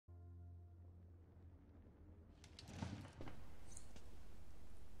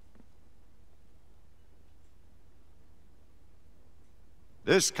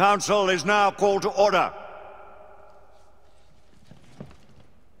This council is now called to order.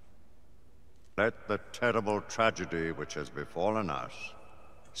 Let the terrible tragedy which has befallen us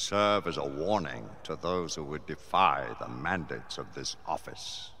serve as a warning to those who would defy the mandates of this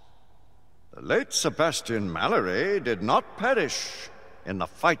office. The late Sebastien Mallory did not perish in the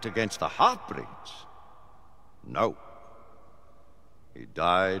fight against the half-breeds. No. He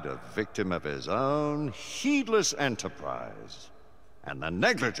died a victim of his own heedless enterprise and the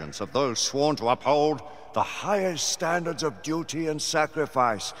negligence of those sworn to uphold the highest standards of duty and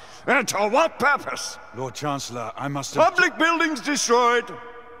sacrifice. And to what purpose? Lord Chancellor, I must have... Public buildings destroyed.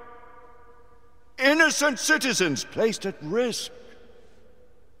 Innocent citizens placed at risk.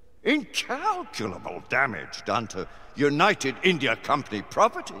 Incalculable damage done to United India Company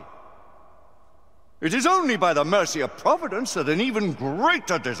property. It is only by the mercy of Providence that an even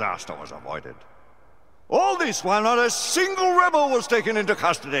greater disaster was avoided. All this while not a single rebel was taken into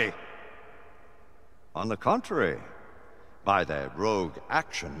custody. On the contrary, by their rogue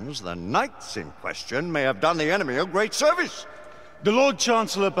actions, the knights in question may have done the enemy a great service. The Lord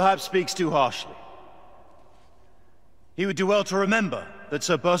Chancellor perhaps speaks too harshly. He would do well to remember that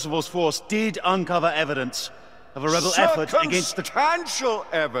Sir Perceval's force did uncover evidence of a rebel effort against the... Circumstantial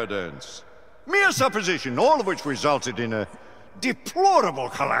evidence. Mere supposition, all of which resulted in a deplorable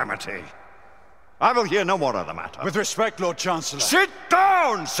calamity. I will hear no more of the matter. With respect, Lord Chancellor. Sit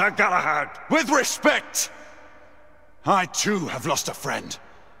down, Sir Galahad! With respect! I, too, have lost a friend.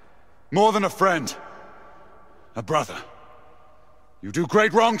 More than a friend. A brother. You do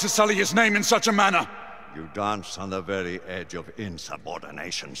great wrong to sully his name in such a manner. You dance on the very edge of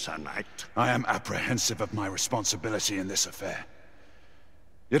insubordination, Sir Knight. I am apprehensive of my responsibility in this affair.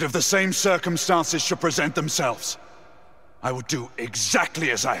 Yet if the same circumstances should present themselves, I would do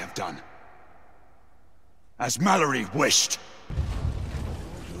exactly as I have done. As Mallory wished.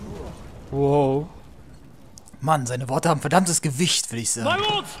 Wow. Mann, seine Worte haben verdammtes Gewicht, würde ich sagen. My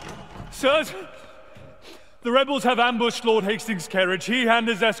lords! Sirs! The rebels have ambushed Lord Hastings' carriage. He and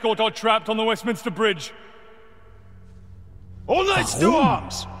his escort are trapped on the Westminster Bridge. All knights to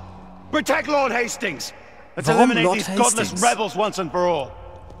arms! Protect Lord Hastings! Let's Warum eliminate Lord these Hastings? godless rebels once and for all.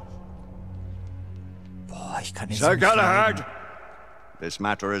 Boah, ich kann nicht Sir so Galahad, leiden. this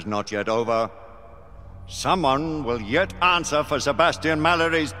matter is not yet over. Someone will yet answer for Sebastien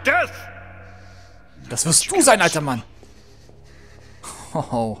Mallory's death. Das wirst du sein, alter Mann.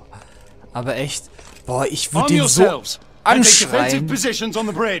 Oh, aber echt. Boah, ich würde den so anschreien.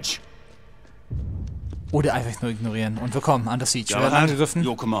 Oder einfach nur ignorieren. Und wir kommen an das Siege. Wir werden angegriffen.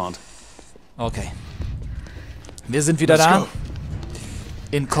 Okay. Wir sind wieder da.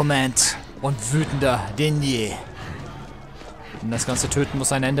 In Command. Und wütender denn je. Und das ganze Töten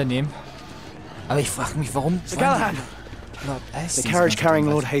muss ein Ende nehmen. Aber ich frage mich, warum... Lord Hastings, the carriage carrying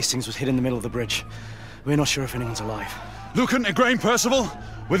Lord Hastings was hit in the middle of the bridge. We're not sure if anyone's alive. Lucan Igraine Perceval,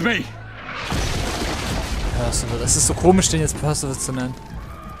 with me. Perceval. Das ist so komisch, den jetzt Perceval zu nennen.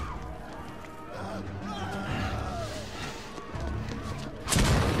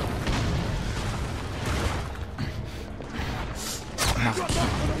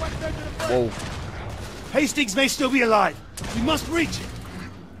 Wow. Hastings may still be alive. We must reach him.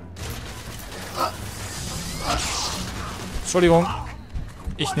 Entschuldigung.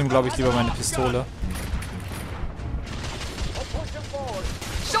 Ich nehme, glaube ich, lieber meine Pistole.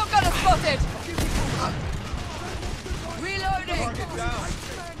 Shotgunner spotted! Reloading!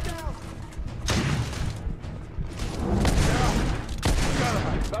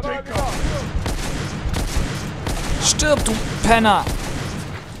 Stirb, du Penner!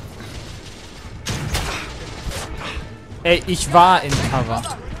 Ey, ich war in Cover.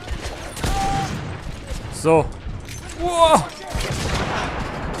 So. Wow.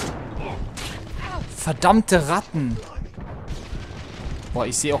 Verdammte Ratten. Boah,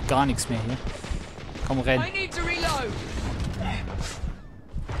 ich sehe auch gar nichts mehr hier. Komm, renn.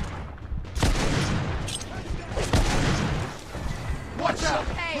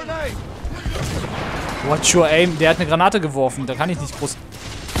 Watch your aim. Der hat eine Granate geworfen. Da kann ich nicht groß...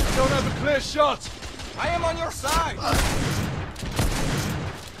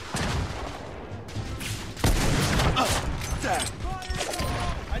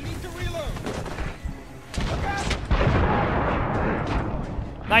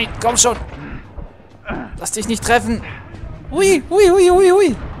 Nein, komm schon. Lass dich nicht treffen. Hui, hui, hui, hui,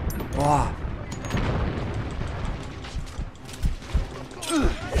 hui. Boah.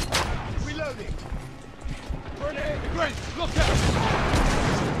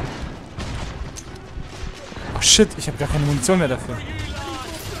 Oh shit, ich habe gar keine Munition mehr dafür.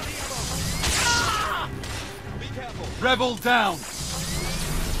 Rebel down.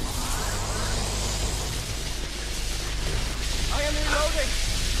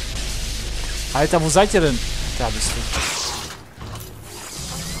 Alter, wo seid ihr denn? Da bist du.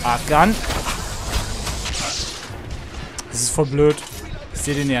 Gun. Das ist voll blöd. Ich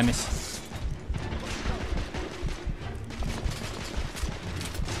sehe den ja nicht.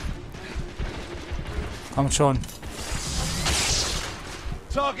 Kommt schon.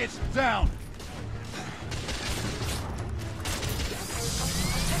 Targets down.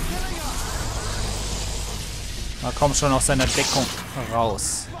 Na komm schon aus seiner Deckung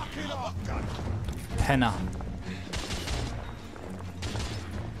raus. Penner.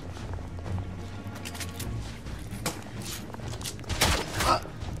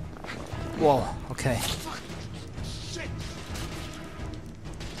 Wow, okay.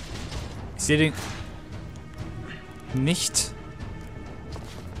 Ich sehe den nicht.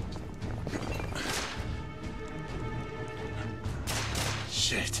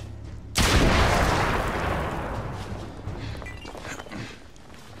 Shit.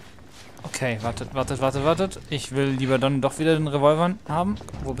 Okay, wartet. Ich will lieber dann doch wieder den Revolver haben.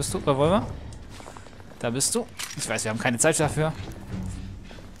 Wo bist du, Revolver? Da bist du. Ich weiß, wir haben keine Zeit dafür.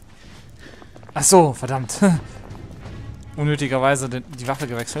 Ach so, verdammt. Unnötigerweise die Waffe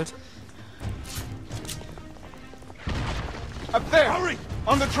gewechselt. Up there! Hurry!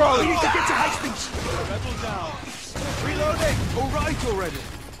 On the trolley! We need to get to Hastings! Rebel down! Reloading! All right already!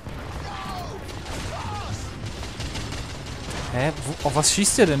 Hä? Auf was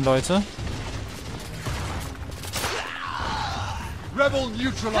schießt ihr denn, Leute? Rebel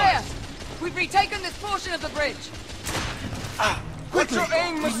neutralized! Clear! We've retaken this portion of the bridge! Quickly!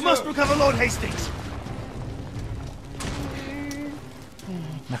 We must recover Lord Hastings!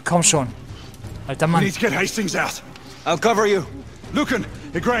 Na komm schon. Alter We Mann. need to get Hastings out. I'll cover you. Lucan,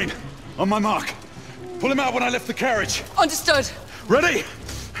 Igraine, on my mark. Pull him out when I lift the carriage. Understood! Ready?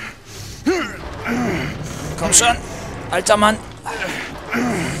 Komm schon. Alter Mann.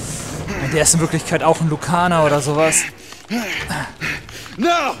 Der ist in Wirklichkeit auch ein Lukaner oder sowas.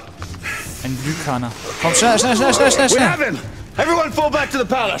 Now! Ein Lukaner. Komm, schnell. We have him! Everyone fall back to the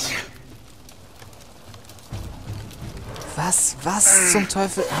palace! Was zum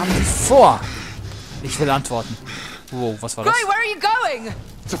Teufel haben die vor? Ich will antworten. Wow, was war das? Grey, where are you going?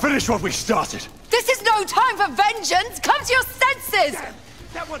 To finish what we started! This is no time for vengeance! Come to your senses!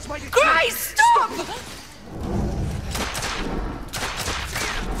 That one's my... Grey, stop!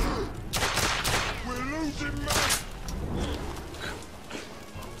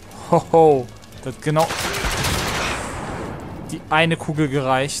 Hoho. Das hat genau die eine Kugel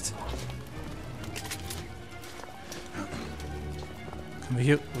gereicht. Können wir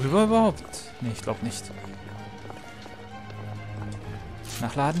hier rüber überhaupt? Nee, ich glaube nicht.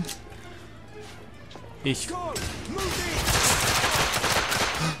 Nachladen. Ich.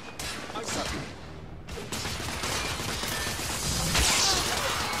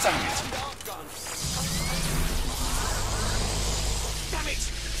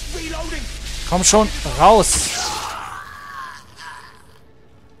 Komm schon, raus!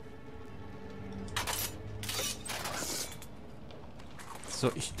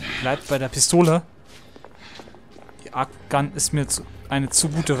 So, ich bleib bei der Pistole. Die Gun ist mir eine zu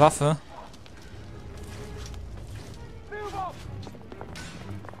gute Waffe.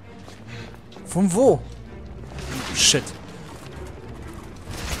 Von wo? Shit.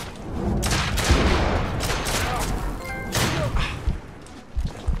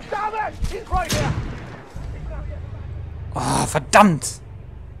 Oh, verdammt!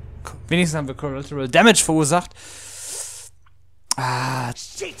 Wenigstens haben wir Collateral Damage verursacht. Ah.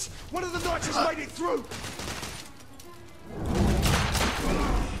 Shit! One of the knights has made it through!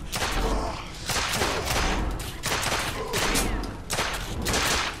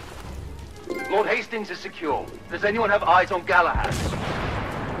 Lord Hastings is secure. Does anyone have eyes on Galahad?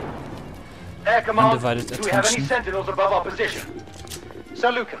 Air Command, Undivided do we have any attention. sentinels above our position?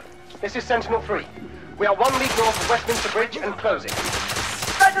 Sir Lucan, this is Sentinel 3. We are 1 league north of Westminster Bridge and closing.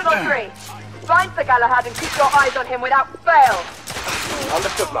 Sentinel 3, find Sir Galahad and keep your eyes on him without fail.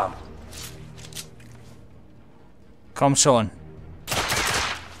 Understood, ma'am. Komm schon.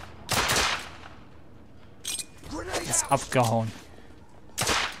 Ist abgehauen.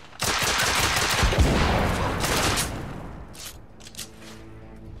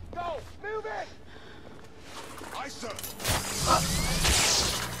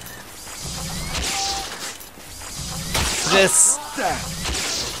 Friss!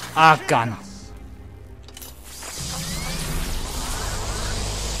 Gun.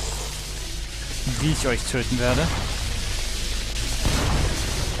 Wie ich euch töten werde.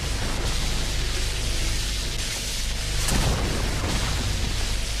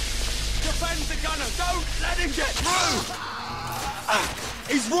 Defend the gunner! Don't let him get through!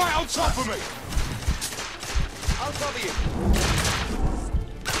 He's right on top of me!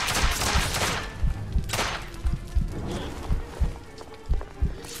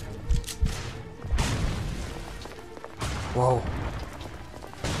 Wow.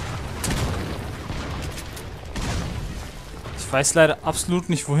 Ich weiß leider absolut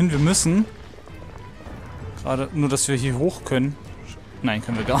nicht, wohin wir müssen. Gerade nur, dass wir hier hoch können. Nein,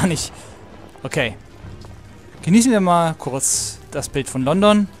 können wir gar nicht. Okay. Genießen wir mal kurz das Bild von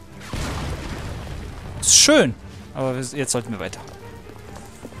London. Ist schön. Aber jetzt sollten wir weiter.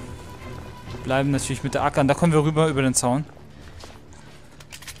 Bleiben natürlich mit der Ackern. Da kommen wir rüber über den Zaun.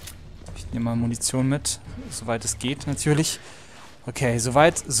 Ich nehme mal Munition mit. Soweit es geht, natürlich. Okay,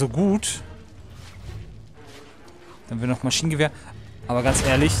 soweit, so gut. Dann haben wir noch Maschinengewehr. Aber ganz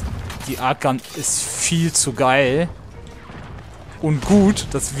ehrlich, die Artgun ist viel zu geil. Und gut,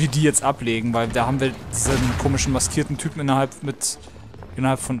 dass wir die jetzt ablegen, weil da haben wir diesen komischen maskierten Typen innerhalb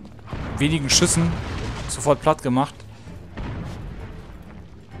von wenigen Schüssen sofort platt gemacht.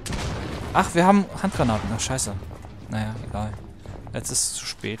 Ach, wir haben Handgranaten. Ach, scheiße. Naja, egal. Jetzt ist es zu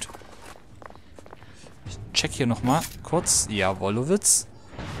spät. Ich check hier nochmal kurz. Ja, Wolowitz.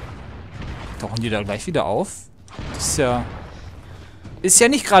 Tauchen die da gleich wieder auf? Das ist ja... Ist ja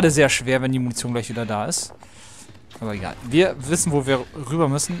nicht gerade sehr schwer, wenn die Munition gleich wieder da ist. Aber egal. Wir wissen, wo wir rüber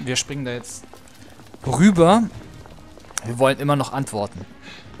müssen. Wir springen da jetzt rüber. Wir wollen immer noch antworten.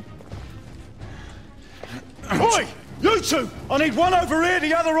 Oi! You two! I need one over here,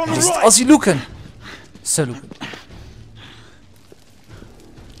 the other on the Das sieht right! aus wie Lucan. Sir Lucan.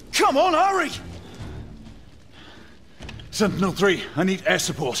 Come on, hurry! Sentinel 3, I need air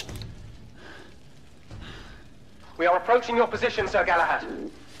support. We are approaching your position, Sir Galahad.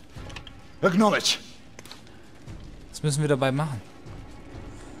 Acknowledge. Was müssen wir dabei machen?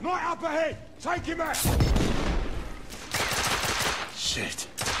 Right up ahead! Take him out! Shit.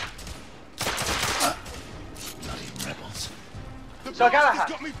 Bloody rebels. Sir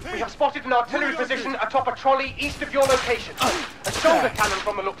Galahad, we have spotted an artillery position atop a trolley east of your location. A shoulder cannon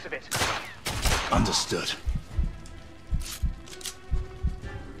from the looks of it. Understood.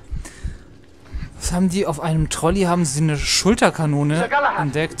 Was haben die auf einem Trolley? Haben sie eine Schulterkanone Sir Galahad,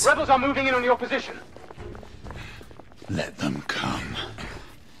 entdeckt? rebels are moving in on your position. Let them come.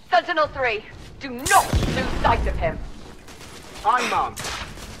 Sentinel 3, do not lose sight of him. Aye, ma'am.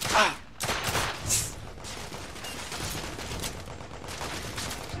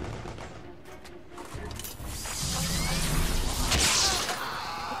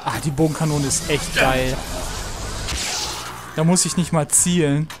 Ah, die Bogenkanone ist echt geil. Da muss ich nicht mal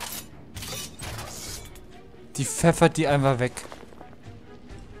zielen. Die pfeffert die einfach weg.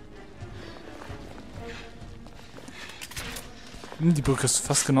 Die Brücke ist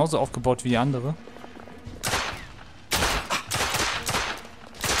fast genauso aufgebaut wie die andere.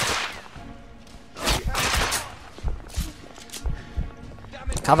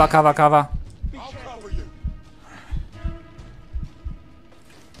 Cover, cover, cover.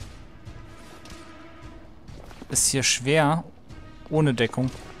 Ist hier schwer, ohne Deckung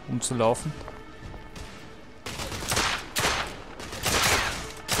umzulaufen.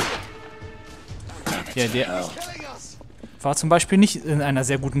 Ja, der war zum Beispiel nicht in einer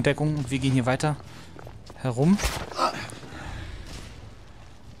sehr guten Deckung und wir gehen hier weiter herum.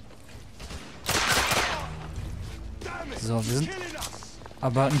 So, wir sind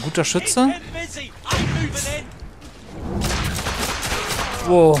aber ein guter Schütze.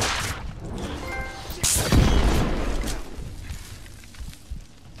 Wow.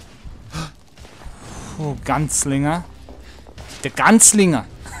 Oh, Ganzlinger. Der Ganzlinger.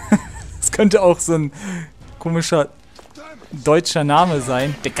 Das könnte auch so ein komischer deutscher Name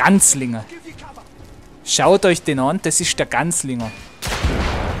sein. Der Ganzlinger. Schaut euch den an, das ist der Ganzlinger.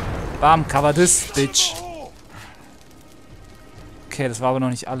 Bam, cover this, bitch. Okay, das war aber noch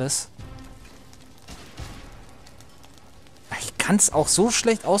nicht alles. Ich kann es auch so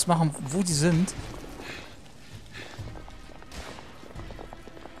schlecht ausmachen, wo die sind.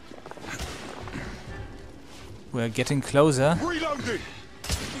 We're getting closer.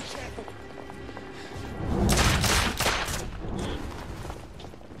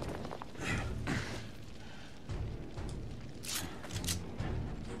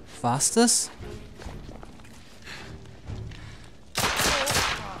 War's das?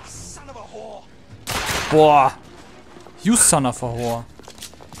 Boah. You son of a whore.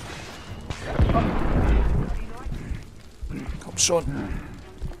 Komm schon.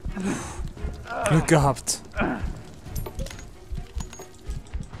 Glück gehabt.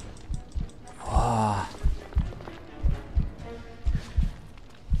 Oh.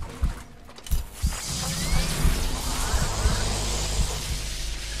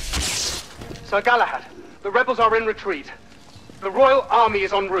 Sir Galahad, The rebels are in retreat. The Royal Army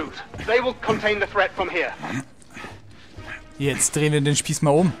is en route. They will contain the threat from here. Jetzt drehen wir den Spieß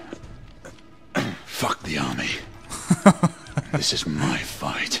mal um. Fuck the army. This is my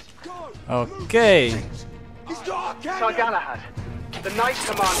fight. Okay. Sir Galahad, the Knight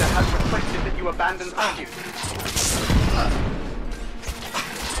Commander has requested that you abandon pursuit.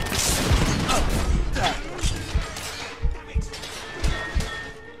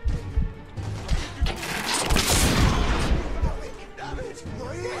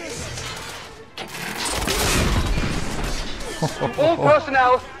 All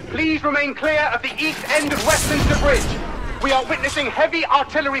personnel, please remain clear of the east end of Westminster Bridge. We are witnessing heavy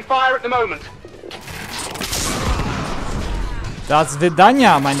artillery fire at the moment. Das wird dann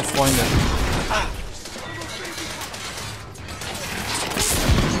ja, meine Freunde.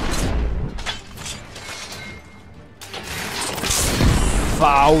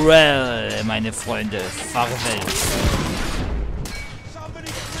 Farewell, meine Freunde. Farewell.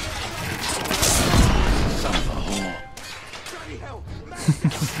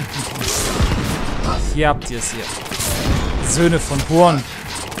 Hier habt ihr es hier. Söhne von Huren.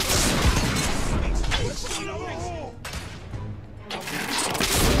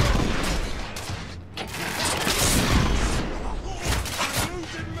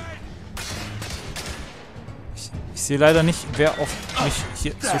 Ich sehe leider nicht, wer auf mich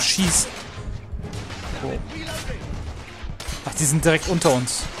hier so schießt. Oh. Ach, die sind direkt unter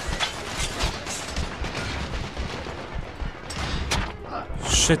uns.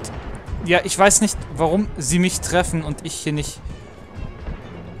 Shit. Ja, ich weiß nicht, warum sie mich treffen und ich hier nicht.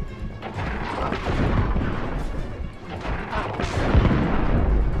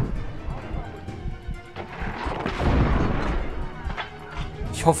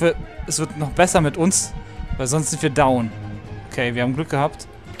 Ich hoffe, es wird noch besser mit uns, weil sonst sind wir down. Okay, wir haben Glück gehabt.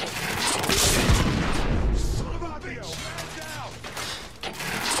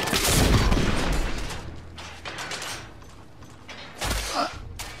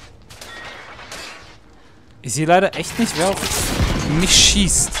 Ich sehe leider echt nicht, wer auf mich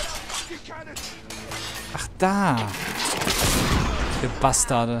schießt. Ach, da. Ihr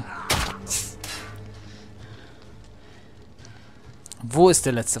Bastarde. Wo ist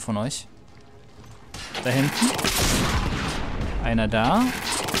der letzte von euch? Da hinten. Einer da.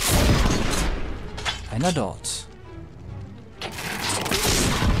 Einer dort.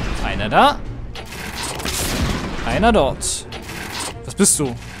 Einer da. Einer dort. Was bist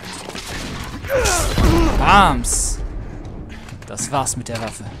du? Bams. Das war's mit der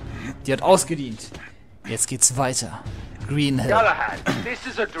Waffe. Die hat ausgedient. Jetzt geht's weiter. Green Hill. Galahad, this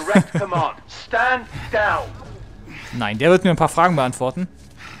is a direct command. Stand down. Nein, der wird mir ein paar Fragen beantworten.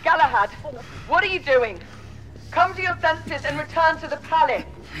 Galahad, what are you doing? Come to your senses and return to the palace.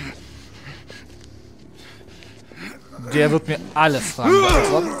 Der wird mir alle Fragen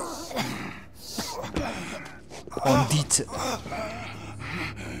beantworten. Ondite.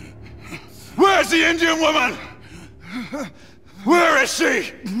 Where's the Indian woman? Where is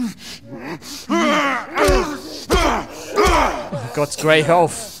she? Oh Gott, Grey, hör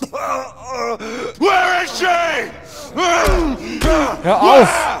auf. Where is she? Hör auf!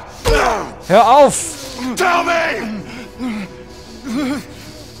 Hör auf! Tell me!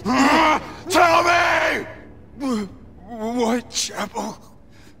 Tell me! Whitechapel.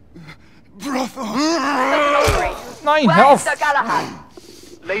 Brother. Nein, hör auf! Sir Galahad?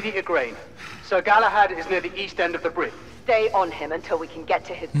 Lady Igraine, Sir Galahad is near the east end of the bridge. Stay on him until we can get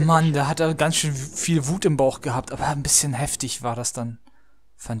to his position. Mann, da hat er ganz schön viel Wut im Bauch gehabt, aber ein bisschen heftig war das dann,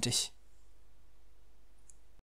 fand ich.